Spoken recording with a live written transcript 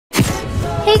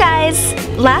Hey guys!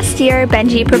 Last year,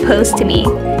 Benji proposed to me.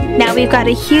 Now we've got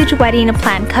a huge wedding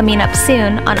plan coming up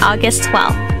soon on August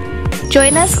 12th.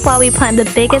 Join us while we plan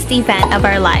the biggest event of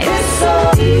our lives.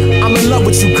 I'm in love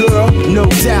with you, girl, no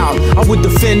doubt. I would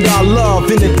defend our love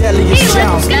in the deadliest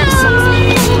let's go!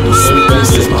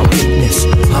 Sweetness is my weakness.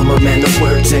 I'm a man of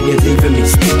words and you're leaving me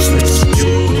speechless.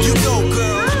 You go,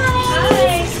 girl.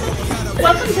 Hi!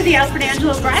 Welcome to the Alfred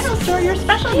Angelo Bridal Store. You're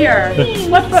special here.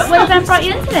 What event brought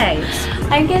you in today?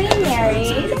 I'm getting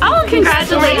married. Oh,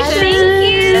 congratulations!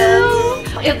 Thank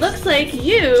you! It looks like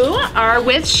you are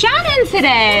with Shannon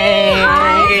today.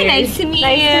 Hi, nice to meet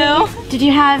you. Did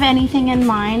you have anything in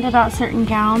mind about certain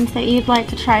gowns that you'd like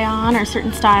to try on or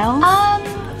certain styles?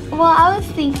 Well, I was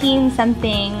thinking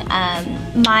something,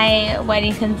 my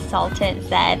wedding consultant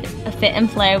said a fit and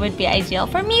flare would be ideal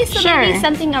for me, so maybe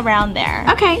something around there.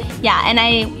 Okay. Yeah, and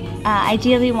I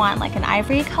ideally want like an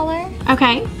ivory color.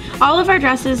 Okay. All of our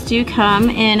dresses do come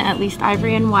in at least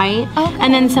ivory and white. Okay.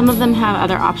 And then some of them have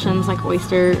other options like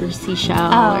oyster or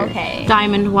seashell or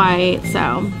diamond white. So,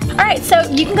 all right, so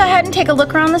you can go ahead and take a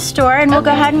look around the store and we'll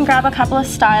go ahead and grab a couple of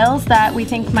styles that we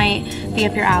think might be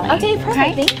up your alley. Okay,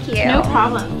 perfect. Thank you. No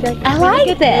problem. I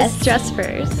like this. Dress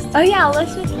first. Oh yeah,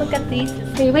 let's just look at these.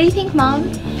 What do you think, Mom?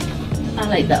 I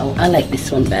like that one. I like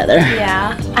this one better.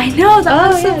 Yeah. I know,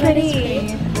 that one's so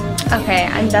pretty. Okay,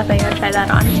 I'm definitely gonna try that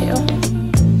on too.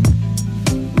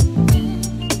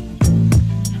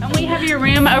 We have your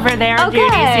room over there, Judy,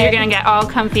 so you're gonna get all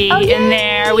comfy in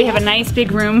there. We have a nice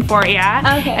big room for you.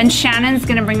 Okay. And Shannon's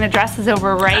gonna bring the dresses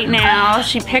over right now.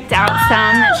 She picked out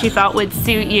some that she felt would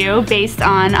suit you based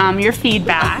on your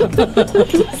feedback.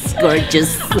 It's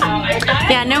gorgeous.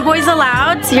 Yeah, no boys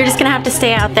allowed, so you're just gonna have to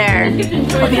stay out there.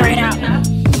 We'll be right out.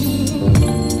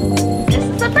 This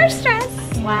is the first dress.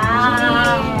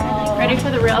 Wow. Ready for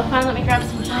the real fun? Let me grab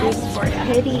some shoes for you.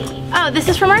 Pretty. Oh, this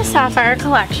is from our Sapphire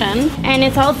collection, and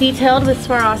it's all detailed with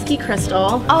Swarovski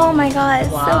crystal. Oh my god,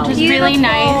 it's so Which is beautiful. really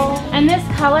nice. And this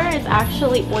color is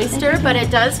actually oyster, but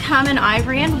it does come in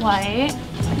ivory and white.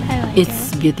 I like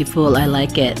It's beautiful. I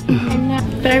like it.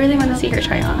 But I really want to see her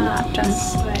try on that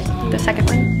dress. The second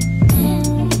one.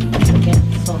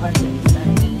 So hard to decide.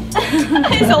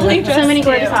 It's only So many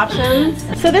gorgeous options.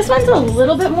 So this one's a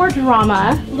little bit more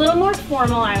drama, a little more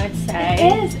formal, I would say.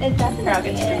 It is. It definitely I'll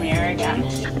get to the mirror again.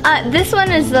 This one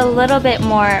is a little bit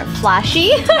more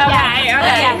flashy. Okay.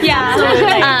 Yeah.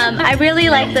 I really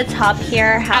like the top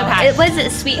here. How it was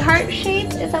it sweetheart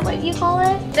shaped? Is that what you call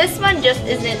it? This one just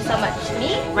isn't so much to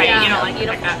me. Right. You don't like it.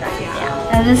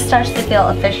 And this starts to feel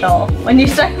official when you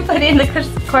start putting the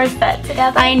corset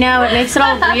together. I know, it makes it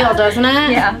all real, doesn't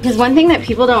it? Yeah. Because one thing that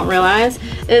people don't realize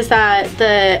is that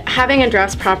having a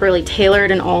dress properly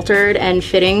tailored and altered and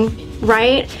fitting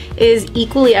right is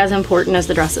equally as important as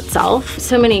the dress itself.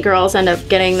 So many girls end up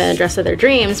getting the dress of their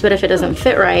dreams, but if it doesn't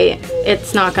fit right,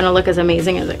 it's not going to look as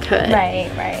amazing as it could.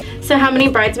 Right. So how many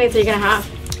bridesmaids are you going to have?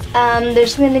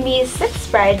 There's going to be 6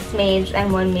 bridesmaids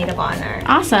and 1 maid of honor.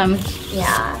 Awesome.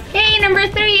 Yeah. Hey, number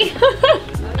 3.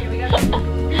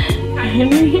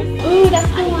 Ooh, that's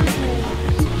the one.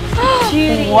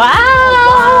 Judy.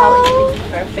 Wow.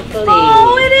 Perfectly.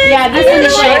 Oh, it is. Yeah, this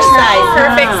is Short size.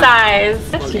 perfect size.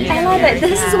 I love it.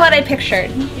 This is what I pictured.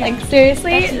 Like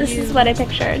seriously, this is what I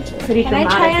pictured. Pretty Can I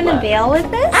try on a veil with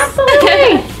this?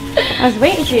 Absolutely. I was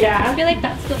waiting for you to ask. I feel like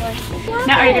that's the one.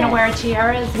 Now, are you gonna wear a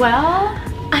tiara as well?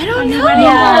 I don't know.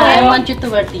 I want you to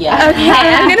wear tiara. Okay,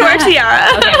 I'm gonna wear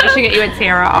tiara. Okay, we should get you a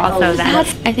tiara also then.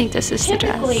 I think this is the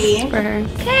dress Typically. for her.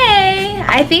 Okay,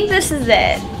 I think this is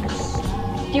it.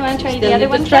 Do you want to try the other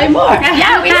one? Try more.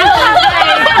 Yeah, we have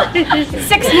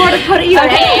 6 more to put you.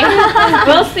 Okay,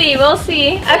 we'll see.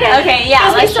 Okay,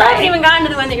 yeah. We still haven't even gotten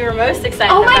to the one that you were most excited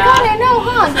about. Oh my god, I know,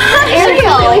 huh?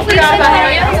 Ariel. We forgot about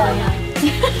Ariel.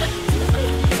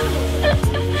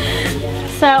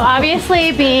 So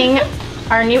obviously being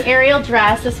our new Ariel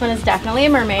dress, this one is definitely a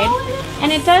mermaid.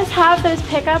 And it does have those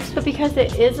pickups, but because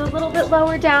it is a little bit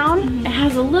lower down, it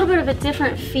has a little bit of a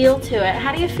different feel to it.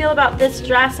 How do you feel about this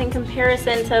dress in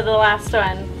comparison to the last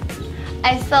one?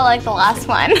 I still like the last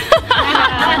one.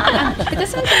 But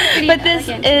this one's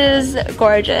pretty is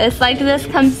gorgeous. Like this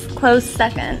comes close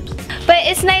second. But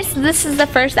it's nice. This is the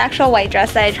first actual white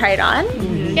dress that I tried on.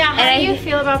 Yeah, how do you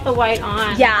feel about the white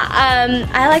on? Yeah,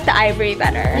 I like the ivory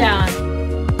better. Yeah.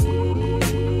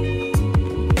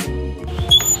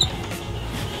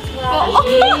 I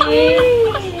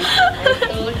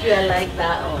told you I like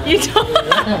that one. You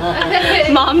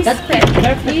don't. Mom's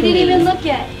That's You didn't even look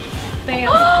yet. Bam.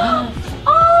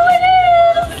 Oh, it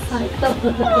is. So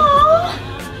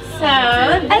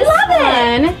I love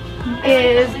it.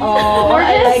 Is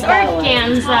gorgeous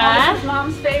organza.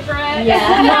 Mom's favorite.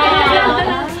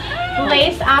 Yeah.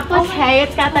 lace applique.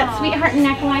 It's got that sweetheart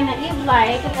neckline that you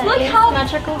like. Look how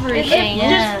symmetrical it ruching.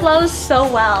 just flows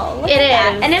so well. Look It at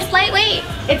that. is. And it's lightweight.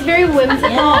 It's very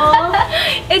whimsical.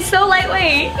 It's so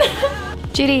lightweight.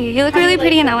 Judy, you look really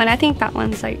pretty in that one. I think that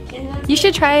one's like, you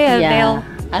should try a veil.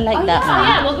 I like that one.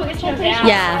 Yeah, we'll go get you a veil.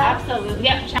 Yeah. Absolutely.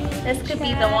 Yep. This could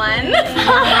be the one.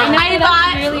 I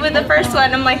thought with the first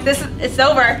one, I'm like, it's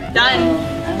over, done.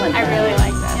 I really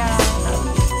like this.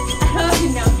 I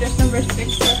don't know, dress number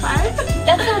 6 or 5.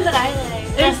 That's the one that I like.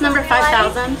 Dress number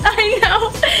 5,000. I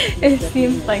know. It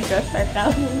seems like dress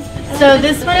 5,000. So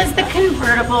this one is the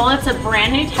convertible. It's a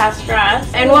brand new test dress.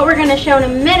 And what we're going to show in a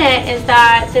minute is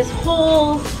that this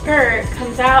whole skirt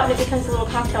comes out and it becomes a little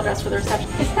cocktail dress for the reception.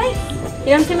 It's nice. You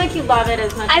don't seem like you love it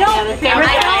as much as the other favorites.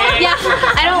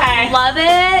 I don't love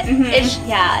it. It's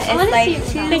like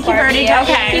too Thank you, Birdie.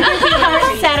 Okay.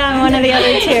 Heart set on one of the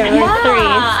other two or three.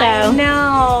 So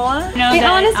No. I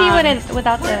want to see what it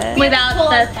without the. Without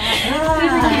the.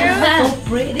 So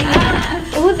pretty.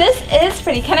 Oh, this is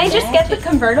pretty. Can I just get the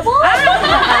convertible? Yeah,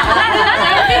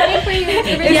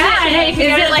 I know. You can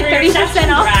Is go it to like the 30%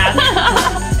 off?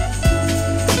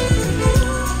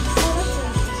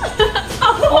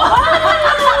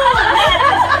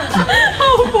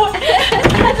 Oh boy.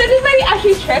 Has anybody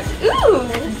actually tripped? Ooh.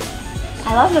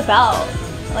 I love the belt.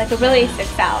 Like it really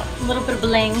sticks out. a little bit of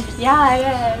bling. Yeah,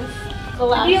 it is. Do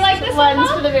you like this one?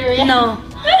 ones for the very end? No.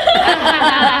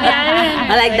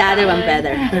 I like the other one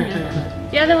better.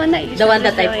 Yeah, the one that you. The one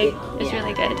that I really, picked. is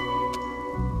really good.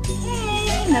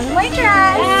 Another white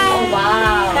dress. Oh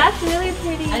wow. That's really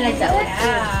pretty. I like that one.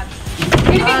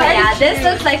 Yeah, this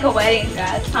looks like a wedding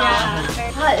dress. Huh?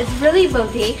 Yeah. It's really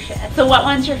bodacious. So what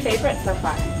one's your favorite so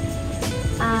far?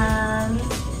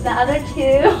 The other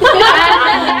two.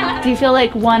 Do you feel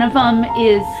like one of them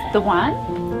is the one?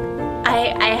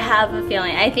 I have a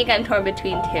feeling. I think I'm torn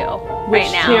between two Which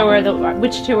right now.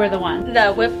 Which two are the one?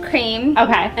 The whipped cream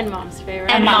Okay. And mom's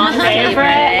favorite. and mom's mom's favorite?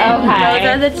 favorite. Okay. Those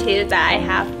are the two that I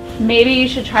have. Maybe you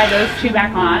should try those two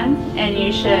back on and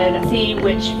you should see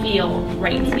which feel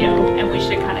right to you and we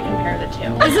should kind of compare the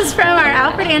two. This is from our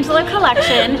Alfred Angelo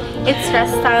collection. It's dress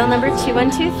style number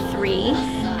 2123.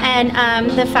 And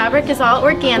the fabric is all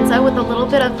organza with a little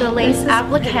bit of the lace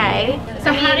applique.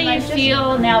 So how do you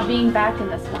feel now being back in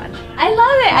this one? I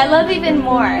love it. I love even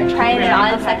more trying it Really? on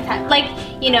a Okay. second time. Like,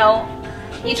 you know,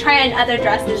 you try on other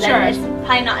dresses Sure. and it's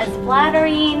probably not as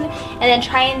flattering. And then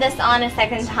trying this on a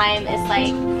second time is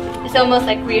like, it's almost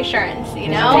like reassurance, you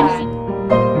know?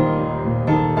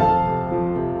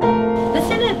 Does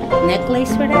it have a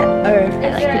necklace for that? Or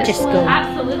like you just go?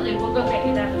 Absolutely. We'll go get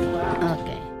you that as well.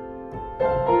 Okay.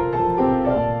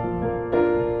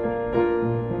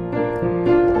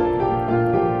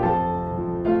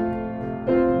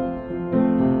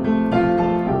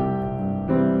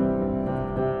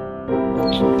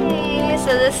 Okay,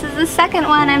 so this is the second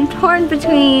one I'm torn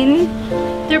between.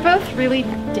 They're both really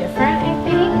different, I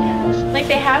think. Like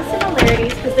they have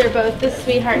similarities because they're both the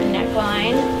sweetheart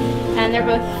neckline and they're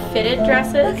both fitted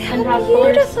dresses and have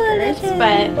fuller skirts,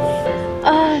 but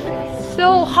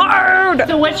So hard.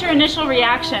 So what's your initial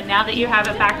reaction now that you have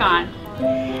it back on?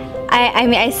 I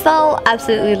mean, I still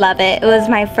absolutely love it. It was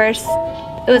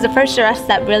the first dress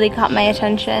that really caught my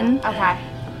attention. Okay.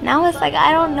 Now it's like,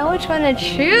 I don't know which one to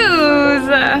choose.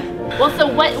 Well, so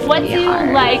what do you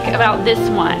like about this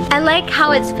one? I like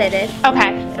how it's fitted.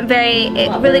 Okay.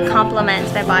 It really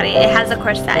complements my body. It has a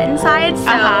corset inside,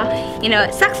 so, you know,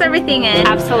 it sucks everything in.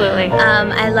 Absolutely.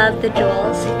 I love the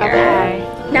jewels here. Okay.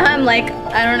 Now I'm like,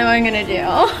 I don't know what I'm gonna do.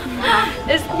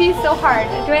 This could be so hard.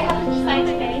 Do I have to decide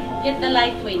today? Get the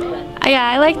lightweight one. Yeah,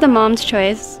 I like the mom's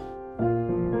choice.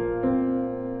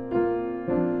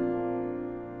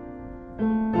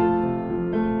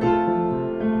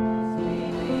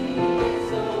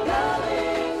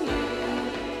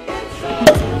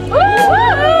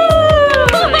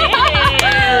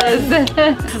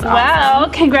 Wow,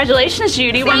 congratulations,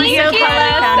 Judy. We're so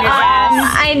proud.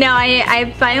 I know,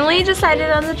 I finally decided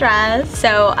on the dress,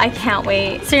 so I can't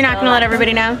wait. so you're not gonna let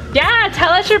everybody know? Yeah, tell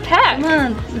us your pick. Come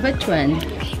on, which one?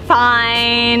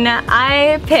 Fine,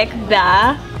 I picked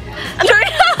the... Yay!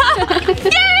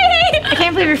 I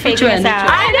can't believe you're faking one? this out.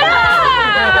 I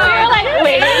know! We were like,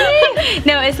 wait.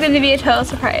 No, it's going to be a total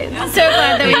surprise. I'm so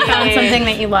glad that we found something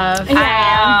that you love.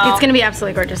 Yeah. It's gonna be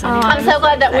absolutely gorgeous on you. I'm so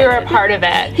glad that we were a part of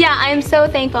it. Yeah, I'm so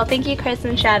thankful. Thank you, Chris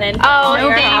and Shannon. Oh, for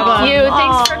your thank help. you.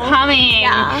 Thanks for coming.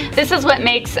 Yeah. This is what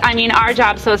makes, our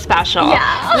job so special.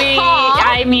 Yeah.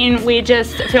 We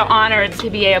just feel honored to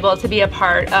be able to be a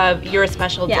part of your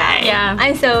special day. Yeah.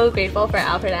 I'm so grateful for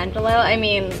Alfred Angelo. I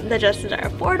mean, the dresses are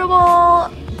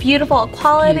affordable, beautiful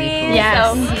quality.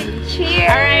 Yes. So, cheers.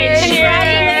 All right,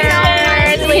 cheers.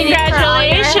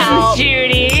 Congratulations,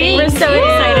 Judy. We're so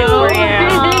excited for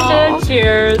you.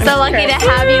 Cheers. So lucky to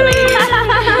have you,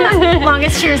 ladies.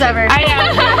 Longest cheers ever. I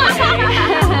know.